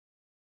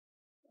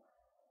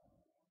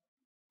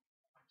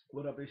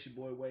What up? It's your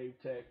boy Wave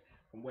Tech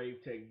from Wave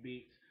Tech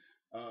Beats.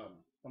 I'm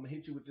gonna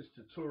hit you with this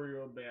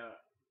tutorial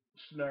about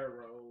snare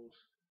rolls,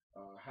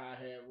 hi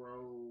hat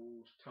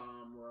rolls,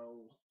 tom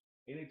rolls,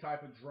 any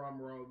type of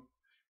drum roll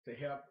to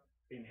help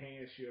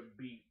enhance your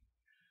beat.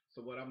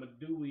 So what I'm gonna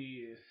do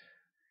is,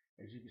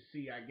 as you can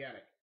see, I got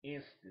an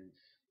instance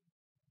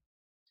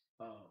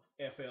of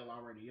FL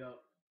already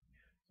up.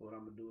 So what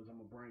I'm gonna do is I'm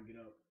gonna bring it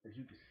up. As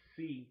you can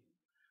see,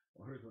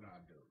 well, here's what I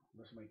do.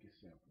 Let's make it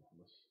simple.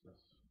 Let's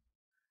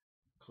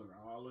clear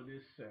all of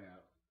this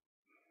out.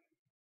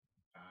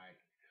 Alright.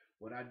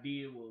 What I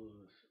did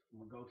was I'm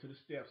gonna go to the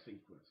step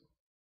sequencer.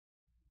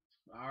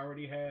 I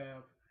already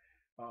have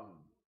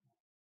um,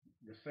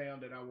 the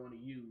sound that I want to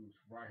use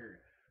right here.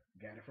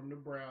 Got it from the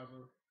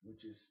browser,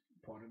 which is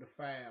part of the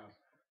files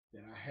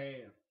that I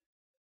have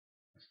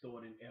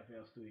stored in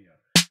FL Studio.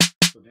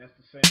 So that's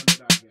the sound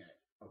that I got.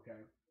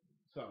 Okay.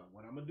 So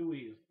what I'm gonna do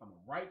is I'm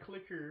gonna right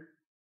click here,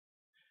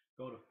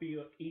 go to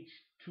fill each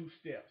two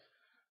steps.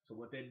 So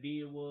what that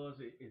did was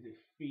it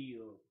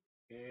filled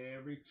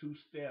every two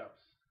steps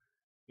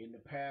in the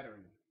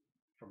pattern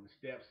from the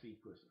step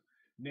sequencer.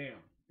 Now,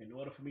 in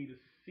order for me to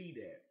see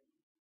that,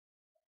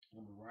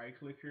 I'm gonna right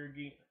click here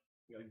again.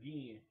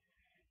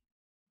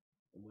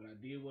 And what I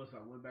did was I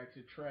went back to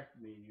the track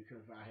menu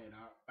because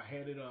I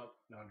had it up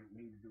and I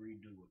needed to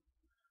redo it.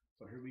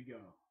 So here we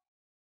go.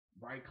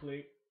 Right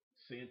click,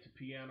 send to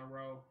piano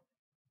roll.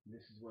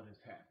 This is what has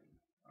happened.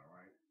 All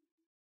right.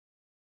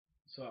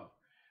 So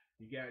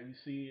you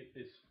see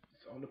it's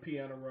on the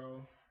piano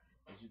roll.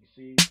 As you can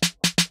see,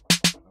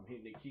 I'm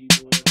hitting the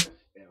keyboard.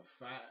 That's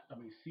F5. I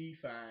mean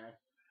C5.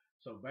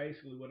 So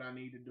basically, what I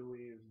need to do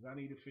is I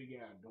need to figure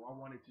out, do I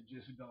want it to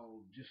just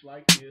go just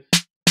like this,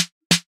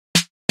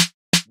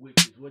 which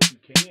is what you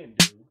can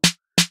do,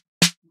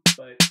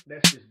 but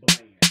that's just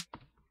bland.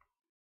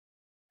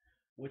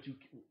 What you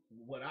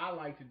what I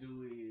like to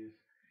do is,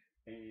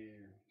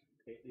 and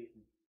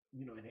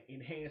it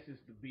enhances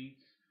the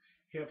beats,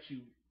 helps you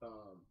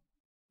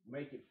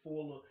make it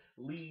fuller,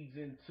 leads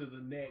into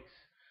the next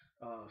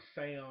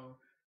sound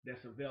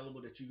that's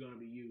available that you're going to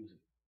be using.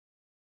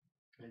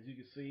 As you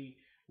can see,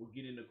 we'll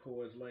get into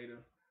chords later,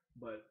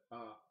 but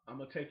I'm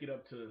gonna take it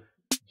up to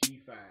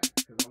G5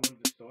 because I want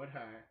it to start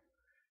high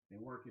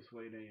and work its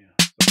way down.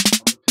 So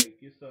I'm gonna take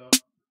this up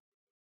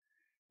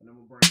and I'm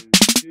gonna bring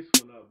this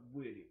one up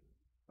with it.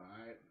 All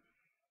right.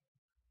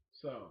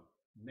 So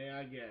now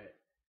I got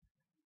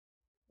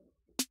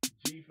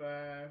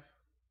G5,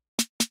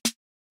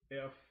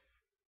 F,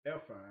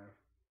 F5.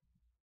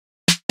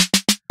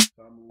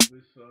 So I move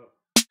this up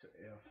to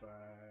F5,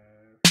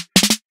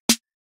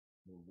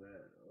 move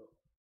that up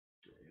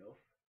to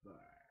F5.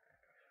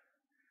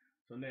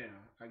 So now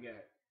I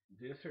got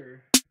this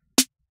here.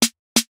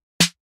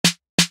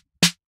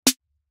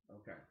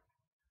 Okay.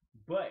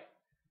 But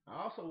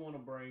I also want to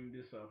bring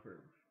this up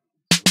here.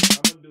 So what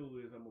I'm gonna do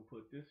is I'm gonna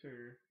put this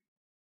here,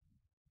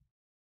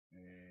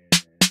 and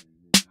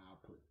I'll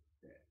put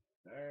that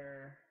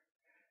there.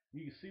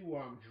 You can see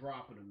where I'm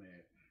dropping them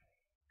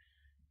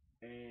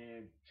at,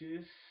 and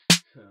just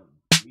to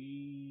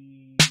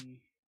be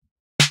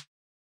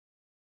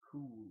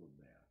cool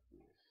about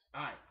this.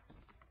 All right,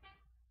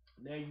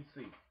 now you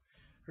see.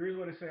 Here's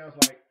what it sounds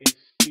like. It's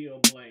still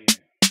bland,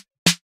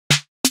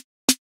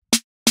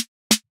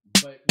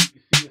 but you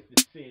can see it's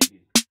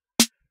descending.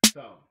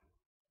 So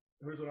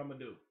here's what I'm gonna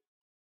do.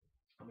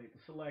 I'm gonna hit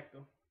the selector.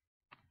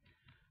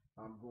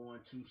 I'm going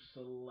to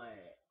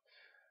select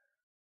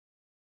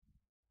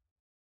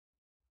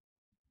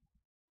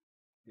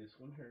this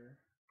one here,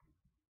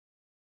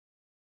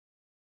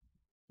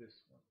 this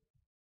one,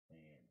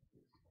 and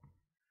this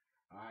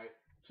one. All right.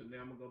 So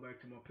now I'm gonna go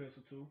back to my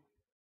pencil tool.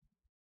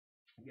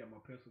 I got my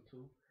pencil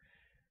tool.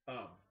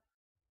 Um,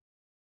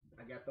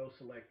 I got those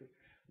selected.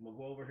 I'm gonna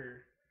go over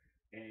here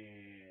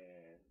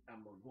and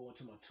I'm gonna go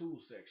into my tool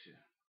section.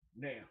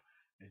 Now,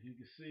 as you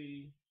can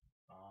see,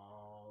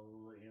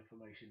 all the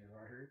information is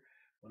right here.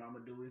 What I'm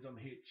gonna do is I'm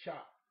gonna hit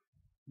chop.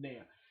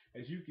 Now,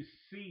 as you can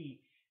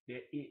see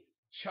that it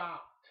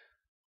chopped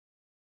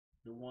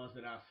the ones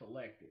that I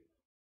selected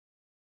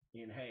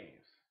in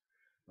halves.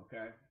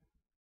 Okay.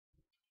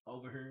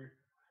 Over here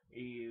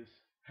is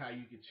how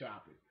you can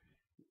chop it.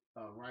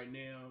 Right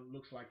now,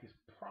 looks like it's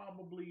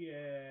probably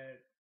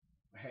at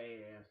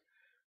halves,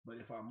 but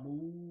if I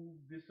move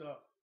this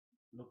up,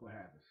 look what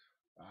happens.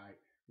 All right,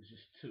 it's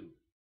just two.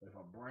 But if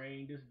I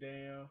bring this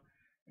down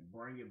and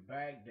bring it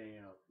back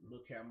down,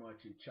 look how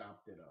much it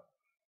chopped it up.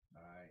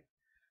 All right,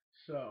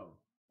 so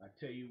I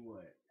tell you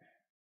what,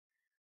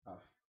 I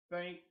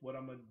think what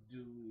I'm gonna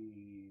do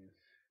is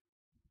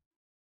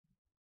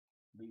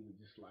leave it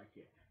just like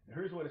that. Now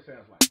here's what it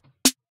sounds like.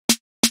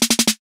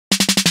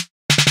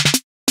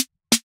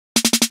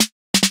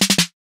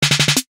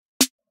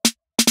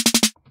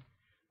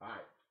 All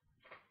right,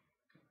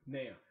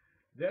 now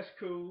that's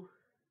cool.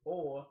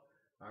 Or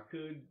I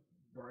could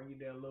bring it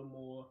down a little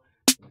more,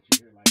 let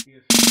you hear like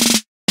this.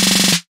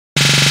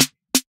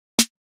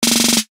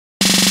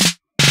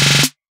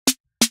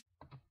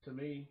 To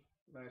me,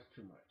 that's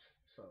too much.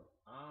 So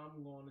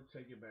I'm going to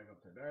take it back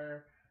up to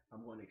there.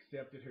 I'm going to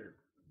accept it here.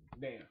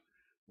 Now,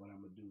 what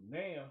I'm going to do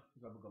now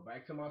is I'm going to go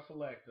back to my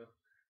selector.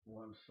 I'm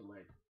going to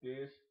select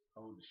this,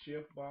 hold the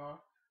shift bar,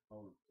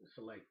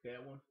 select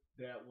that one,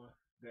 that one,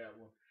 that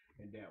one,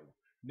 and that one.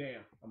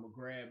 Now, I'm going to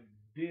grab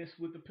this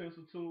with the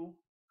pencil tool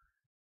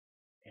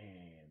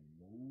and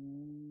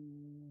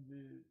move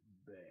it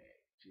back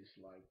just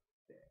like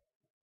that.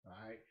 All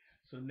right.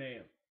 So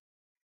now,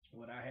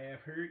 what I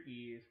have here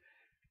is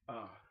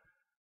uh,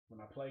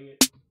 when I play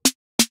it,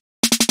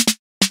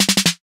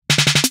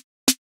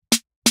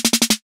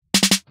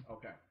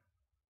 okay.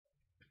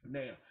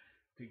 Now,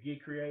 to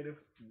get creative,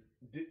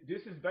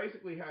 this is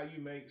basically how you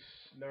make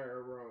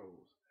snare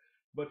rolls.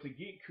 But to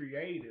get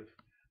creative,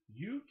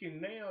 you can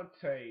now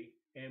take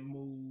and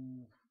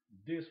move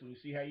this one. You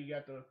see how you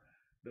got the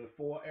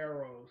four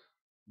arrows?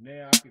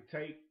 Now I can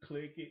take,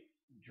 click it,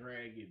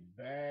 drag it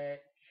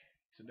back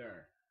to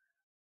there,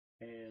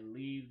 and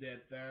leave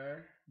that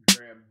there.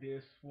 Grab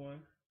this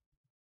one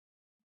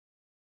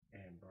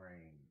and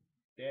bring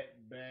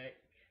that back.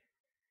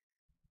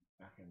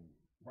 I can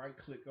right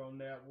click on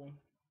that one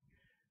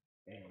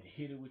and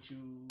hit it with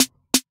you.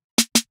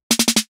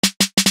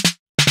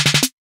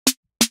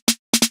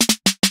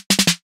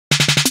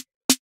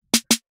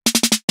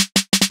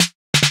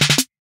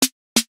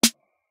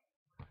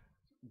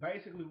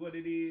 Basically what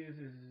it is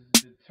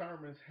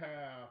determines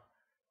how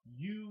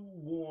you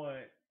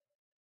want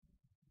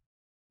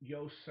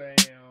your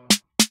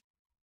sound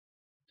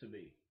to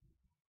be.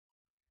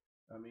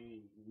 I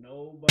mean,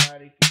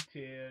 nobody can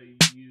tell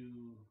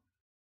you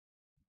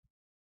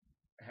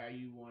how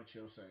you want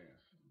your sounds,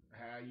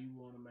 how you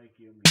want to make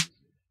your music.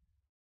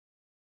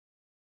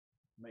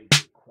 Make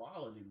good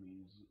quality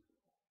music,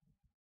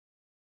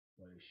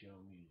 but it's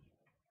your music.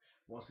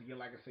 Once again,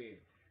 like I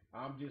said,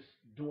 I'm just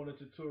doing a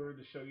tutorial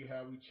to show you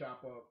how we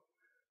chop up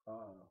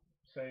uh,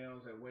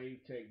 sounds and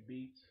Wavetech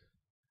beats,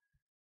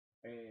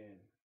 and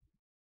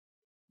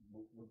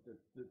with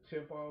the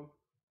tempo,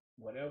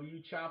 whatever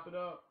you chop it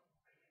up,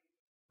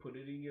 put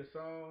it in your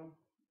song.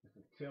 It's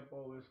the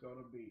tempo it's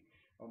gonna be.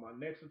 On my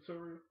next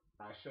tutorial,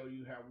 I show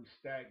you how we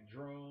stack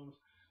drums,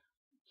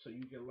 so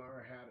you can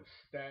learn how to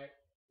stack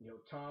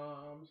your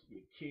toms,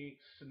 your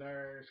kicks,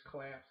 snares,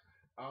 claps,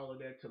 all of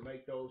that to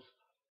make those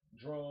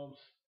drums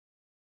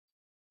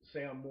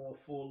sound more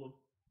fuller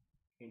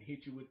and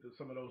hit you with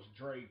some of those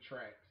Dre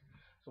tracks.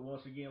 So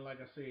once again,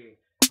 like I said,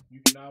 you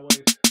can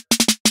always,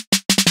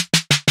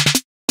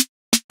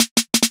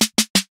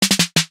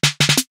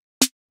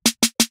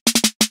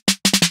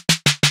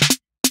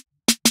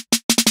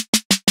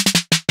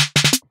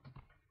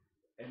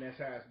 and that's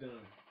how it's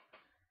done.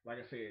 Like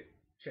I said,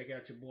 check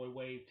out your boy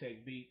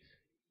Wavetech Beats,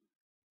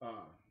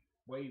 uh,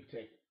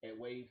 Wavetech at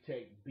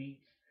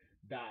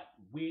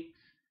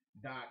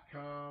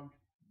wavetechbeats.wix.com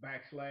 //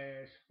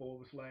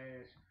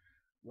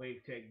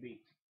 Wavetech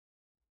Beats.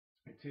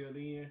 Until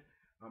then,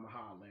 I'ma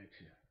holler at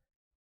you.